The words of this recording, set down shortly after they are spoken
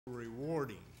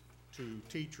rewarding to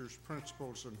teachers,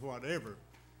 principals, and whatever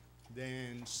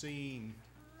than seeing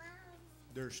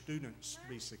their students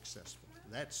be successful.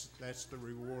 That's the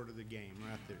reward of the game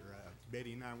right there.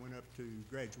 Betty and I went up to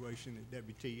graduation at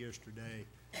WT yesterday,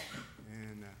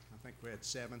 and I think we had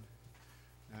 7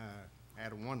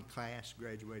 out of 1 class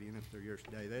graduating up there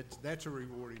yesterday. That's a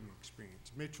rewarding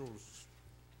experience. Mitchell's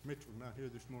not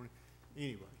here this morning.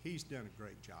 Anyway, he's done a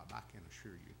great job, I can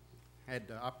assure you. Had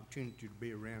the opportunity to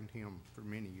be around him for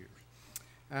many years.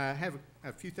 I have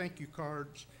a few thank you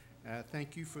cards.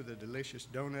 Thank you for the delicious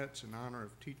donuts in honor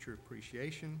of Teacher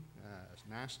Appreciation. It's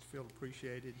nice to feel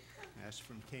appreciated. That's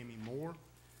from Tammy Moore.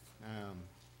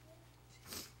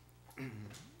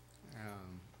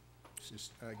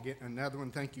 Just get another one.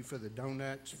 Thank you for the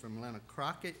donuts from Lena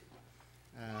Crockett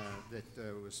that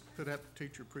was put up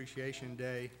Teacher Appreciation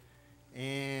Day.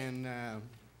 And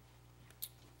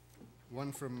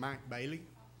one from Mike Bailey,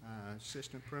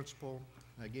 assistant principal.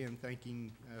 Again,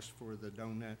 thanking us for the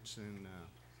donuts and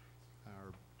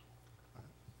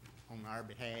on our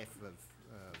behalf of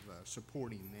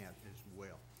supporting that as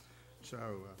well. So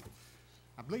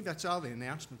I believe that's all the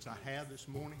announcements I have this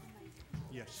morning.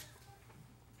 Yes.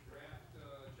 Draft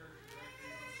church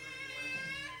directories in circulation.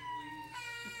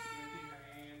 Please empty your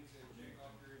hands and check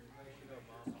off your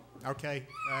information. Okay.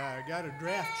 Got a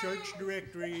draft church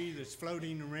directory that's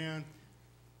floating around.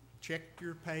 Check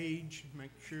your page.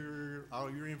 Make sure all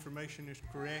your information is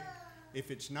correct. If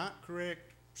it's not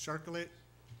correct, circle it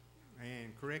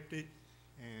and correct it,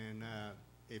 and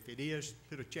if it is,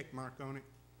 put a check mark on it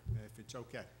if it's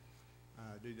okay.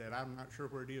 Do that. I'm not sure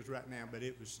where it is right now, but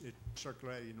it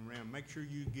circulating around. Make sure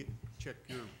you check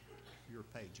your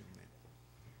page on that.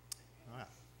 All right.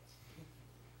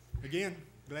 Again,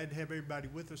 glad to have everybody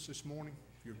with us this morning.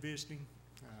 If you're visiting,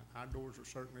 our doors are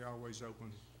certainly always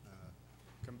open.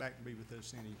 Come back and be with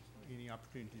us any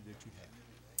opportunity that you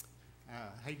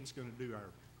have. Hayden's going to do our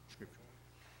scripture.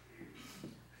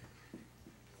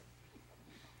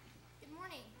 Good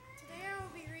morning. Today I will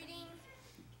be reading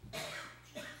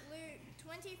Luke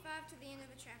 25 to the end of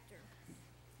the chapter.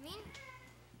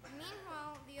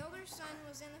 Meanwhile, the older son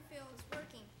was in the fields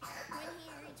working. When he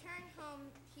returned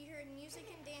home, he heard music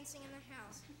and dancing in the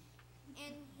house,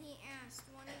 and he asked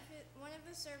one of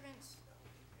the servants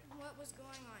what was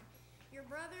going on. "Your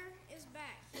brother is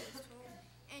back," he was told,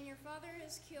 "and your father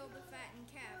has killed the fattened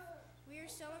calf. We are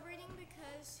celebrating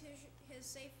because of his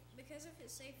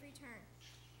safe return."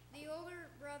 The older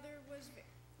brother was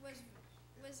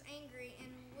angry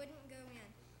and wouldn't go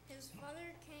in. His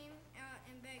father came out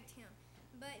and begged him,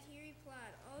 but he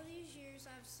replied, "All these years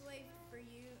I've slaved for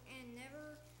you and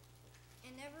never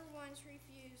once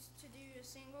refused to do a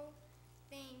single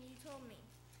thing you told me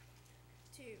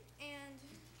to. And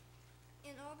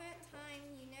in all that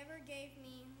time, you never gave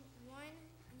me one.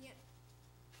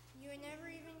 You never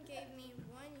even gave me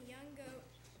one young goat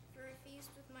for a feast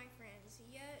with my friends.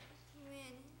 Yet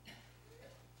when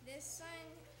this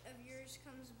son of yours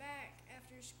comes back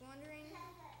after squandering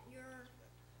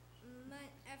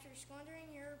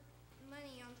your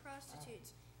money on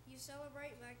prostitutes, you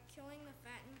celebrate by killing the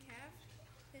fattened calf?"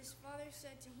 His father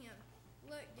said to him,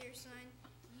 "Look, dear son,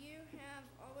 you have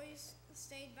always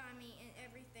stayed by me in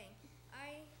everything.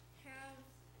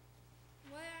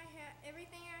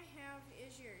 Everything I have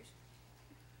is yours."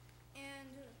 And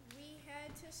we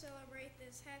had to celebrate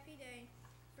this happy day,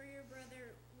 for your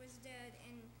brother was dead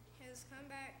and has come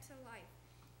back to life.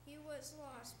 He was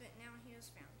lost, but now he is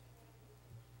found.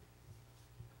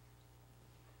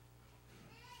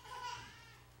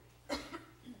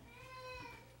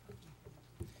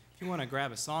 If you want to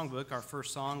grab a songbook, our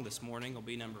first song this morning will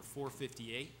be number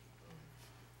 458.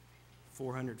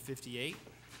 458.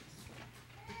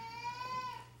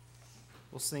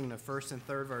 We'll sing the first and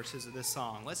third verses of this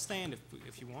song. Let's stand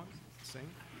if you want.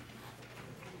 Sing.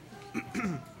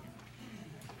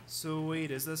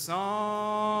 Sweet is the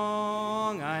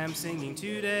song I am singing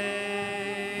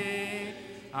today.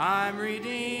 I'm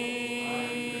redeemed,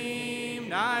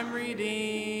 I'm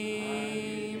redeemed.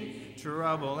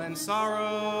 Trouble and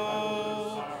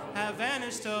sorrow have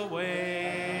vanished away.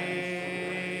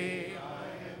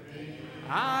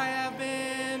 I have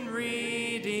been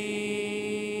redeemed,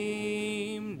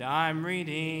 I'm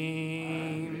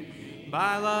redeemed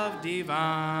by love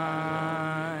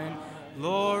divine.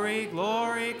 Glory,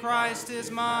 glory, Christ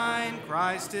is mine,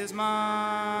 Christ is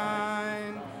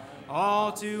mine.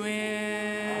 All to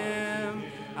him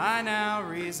I now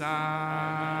resign.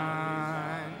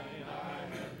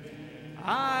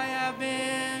 I have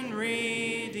been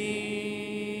redeemed.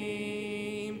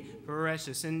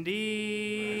 Precious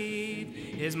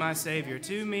indeed is my Savior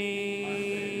to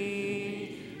me.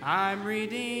 I'm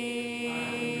redeemed,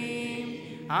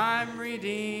 I'm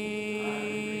redeemed,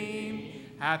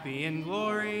 happy in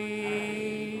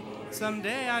glory,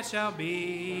 someday I shall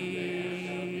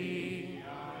be.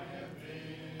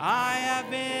 I have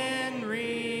been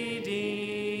redeemed,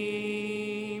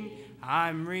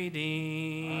 I'm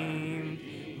redeemed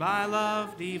by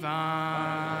love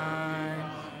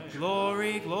divine.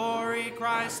 Glory, glory,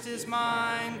 Christ is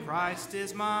mine, Christ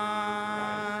is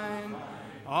mine.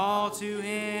 All to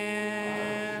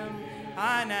him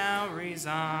I now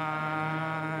resign.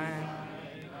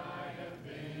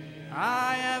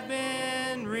 I have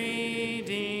been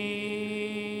redeemed.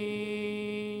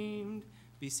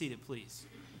 Be seated, please.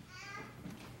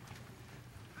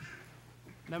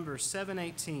 Number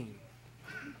 718.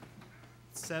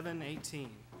 718.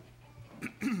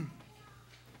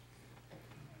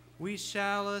 We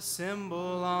shall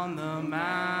assemble on the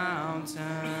mountain.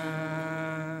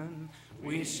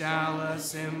 We shall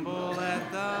assemble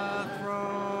at the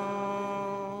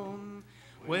throne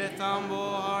with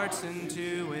humble hearts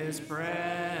into his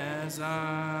presence.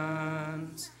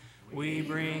 We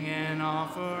bring an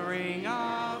offering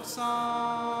of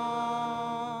song,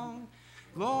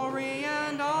 glory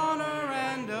and honor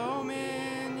and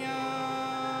dominion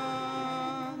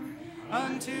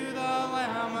unto the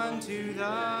Lamb, unto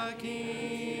the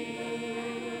King.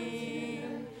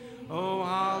 Oh,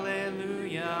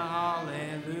 hallelujah,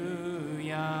 hallelujah.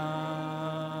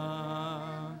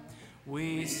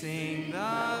 We sing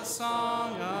the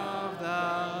song of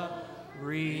the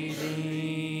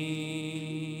redeemed.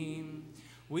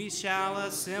 We shall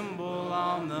assemble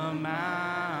on the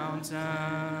mountain.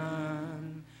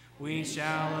 We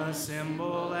shall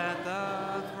assemble at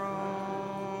the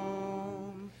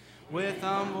throne with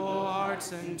humble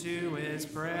hearts unto his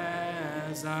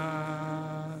presence.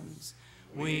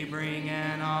 We bring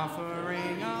an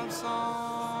offering of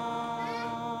song,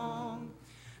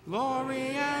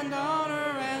 glory and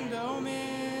honor and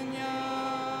dominion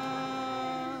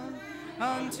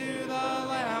unto the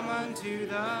Lamb, unto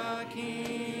the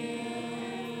King.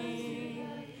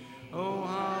 Oh,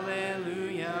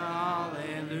 hallelujah,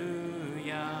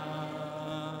 hallelujah.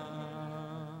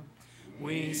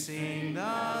 We sing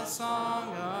the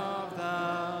song of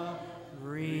the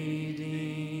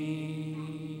redeemed.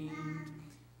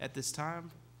 At this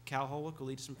time, Cal Holwick will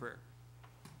lead us in prayer.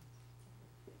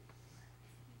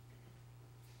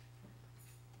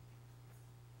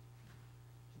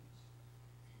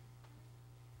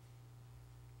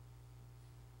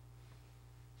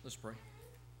 Let's pray.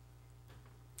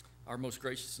 Our most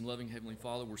gracious and loving Heavenly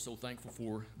Father, we're so thankful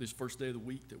for this first day of the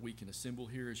week that we can assemble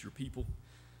here as your people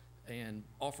and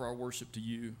offer our worship to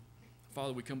you.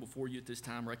 Father, we come before you at this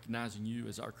time recognizing you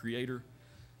as our Creator,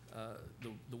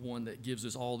 the one that gives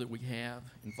us all that we have.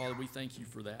 And Father, we thank you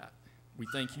for that. We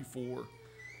thank you for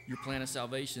your plan of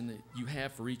salvation that you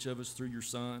have for each of us through your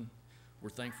Son. We're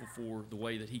thankful for the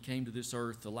way that he came to this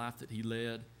earth, the life that he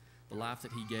led, the life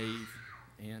that he gave,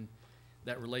 and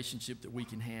that relationship that we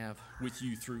can have with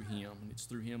you through him. And it's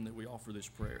through him that we offer this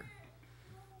prayer.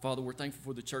 Father, we're thankful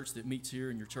for the church that meets here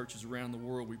and your churches around the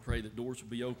world. We pray that doors would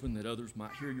be open, that others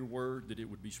might hear your word, that it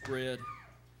would be spread,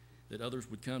 that others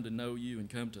would come to know you and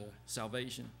come to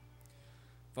salvation.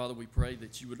 Father, we pray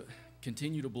that you would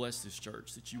continue to bless this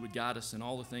church, that you would guide us in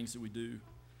all the things that we do.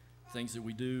 Things that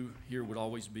we do here would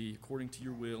always be according to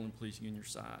your will and pleasing in your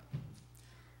sight.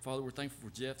 Father, we're thankful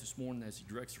for Jeff this morning as he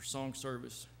directs our song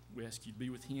service. We ask you to be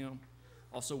with him,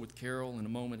 also with Carol in a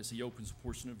moment as he opens a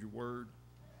portion of your word.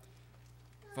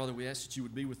 Father, we ask that you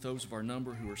would be with those of our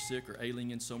number who are sick or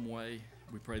ailing in some way.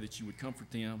 We pray that you would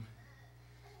comfort them.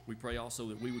 We pray also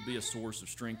that we would be a source of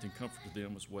strength and comfort to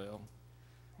them as well.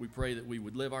 We pray that we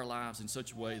would live our lives in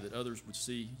such a way that others would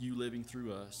see you living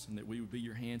through us, and that we would be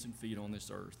your hands and feet on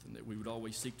this earth, and that we would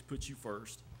always seek to put you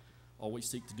first, always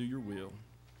seek to do your will.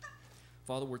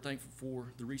 Father, we're thankful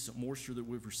for the recent moisture that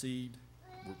we've received.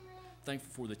 We're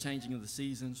thankful for the changing of the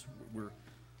seasons. We're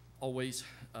always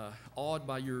awed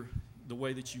by the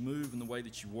way that you move and the way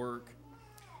that you work.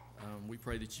 We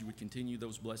pray that you would continue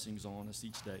those blessings on us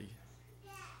each day.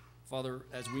 Father,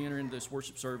 as we enter into this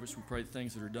worship service, we pray the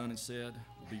things that are done and said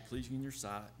will be pleasing in your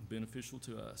sight and beneficial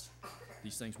to us.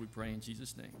 These things we pray in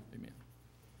Jesus' name. Amen.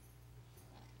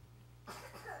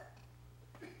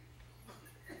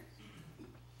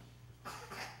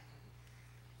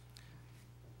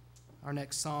 Our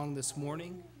next song this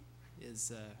morning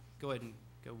is, go ahead and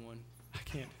go one. I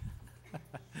can't.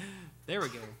 There we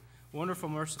go. Wonderful,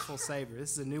 Merciful Savior.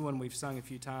 This is a new one we've sung a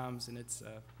few times, and it's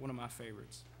one of my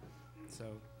favorites. So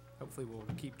hopefully we'll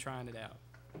keep trying it out.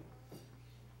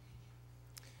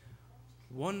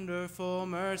 Wonderful,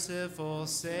 merciful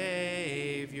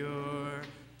Savior,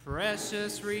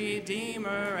 precious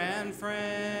Redeemer and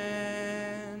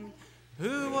friend.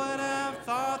 Who would have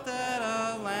thought that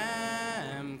a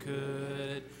lamb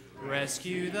could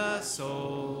rescue the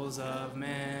souls of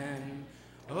men?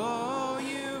 Oh,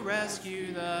 you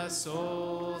rescue the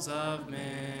souls of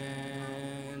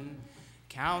men.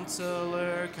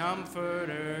 Counselor,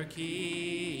 comforter,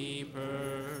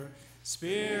 keeper,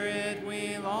 Spirit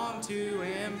we long to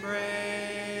embrace.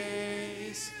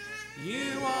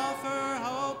 You offer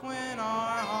hope when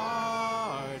our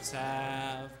hearts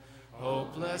have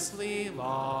hopelessly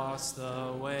lost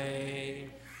the way.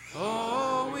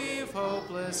 Oh, we've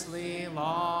hopelessly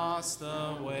lost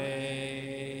the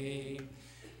way.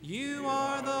 You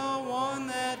are the one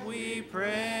that we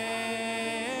praise.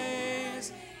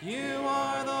 You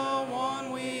are the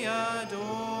one we adore.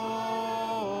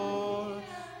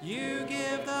 You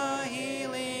give the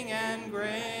healing and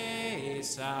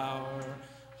grace our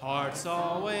hearts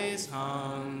always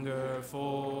hunger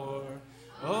for.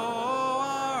 Oh,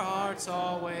 our hearts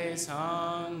always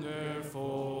hunger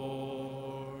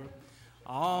for.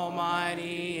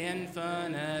 Almighty,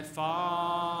 infinite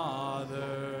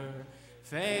Father,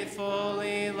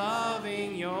 faithfully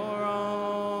loving your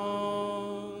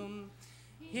own.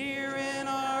 Here in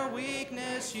our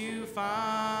weakness you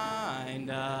find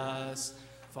us,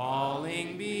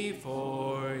 falling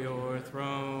before your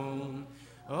throne.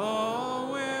 Oh,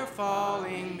 we're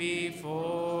falling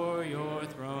before your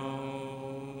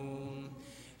throne.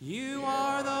 You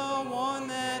are the one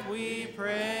that we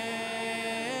praise.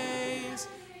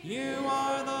 You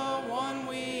are the one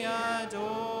we adore.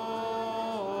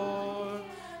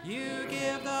 You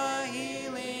give the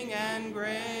healing and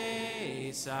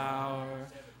grace our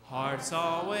hearts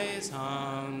always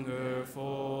hunger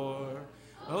for.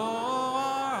 Oh,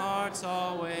 our hearts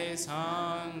always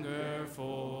hunger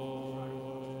for.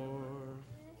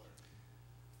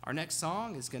 Our next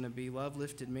song is going to be Love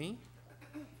Lifted Me.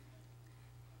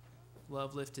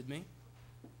 Love Lifted Me.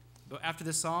 But after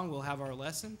this song, we'll have our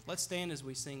lesson. Let's stand as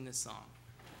we sing this song.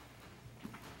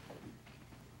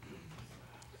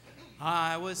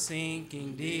 I was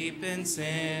sinking deep in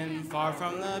sin, far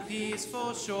from the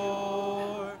peaceful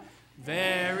shore,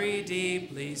 very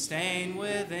deeply stained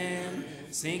within,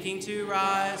 sinking to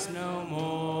rise no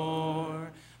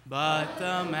more. But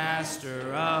the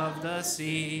master of the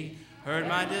sea heard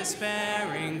my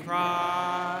despairing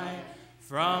cry.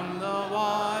 From the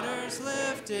waters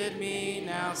lifted me,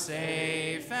 now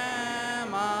safe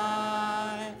am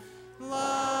I.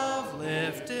 Love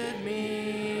lifted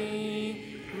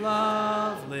me,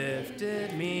 love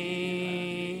lifted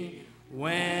me.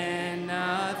 When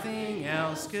nothing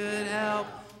else could help,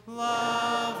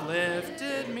 love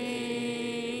lifted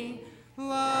me,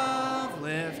 love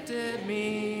lifted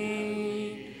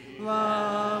me,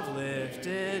 love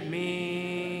lifted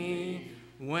me.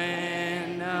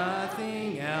 When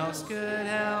nothing else could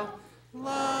help,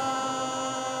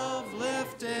 love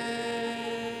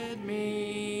lifted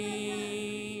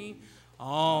me.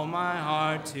 All my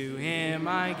heart to him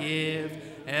I give,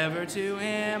 ever to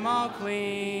him I'll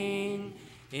cling.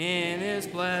 In his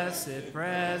blessed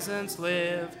presence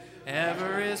live,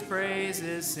 ever his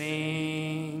praises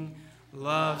sing.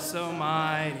 Love so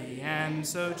mighty and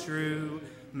so true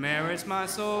merits my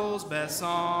soul's best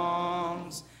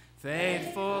songs.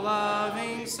 Faithful,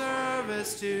 loving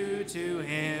service to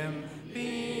him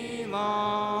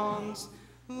belongs.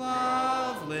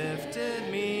 Love lifted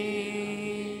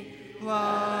me,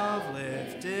 love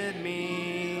lifted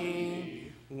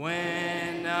me.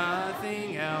 When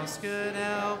nothing else could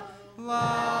help,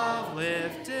 love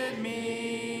lifted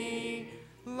me,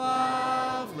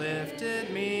 love lifted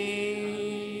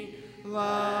me,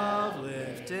 love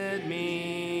lifted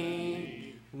me.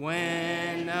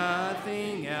 When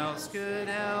nothing else could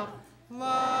help,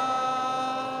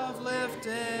 love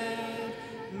lifted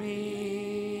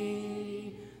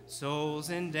me. Souls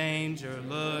in danger,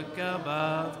 look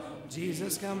above.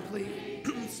 Jesus complete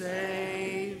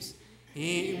saves.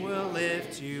 He will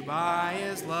lift you by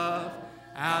his love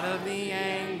out of the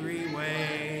angry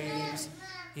waves.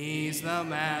 He's the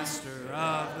master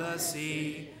of the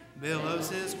sea, billows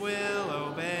his will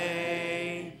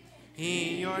obey.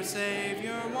 He, your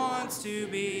Savior, wants to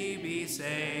be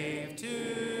saved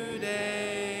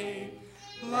today.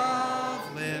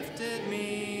 Love lifted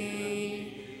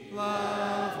me,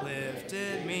 love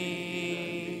lifted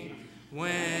me.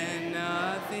 When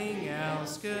nothing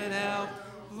else could help,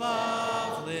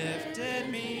 love lifted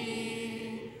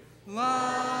me,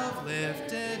 love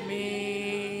lifted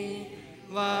me,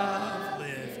 love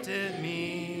lifted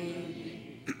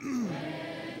me.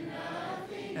 When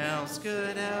nothing else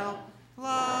could help,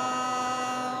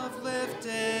 love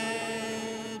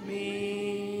lifted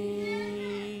me.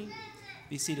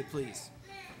 Be seated, please.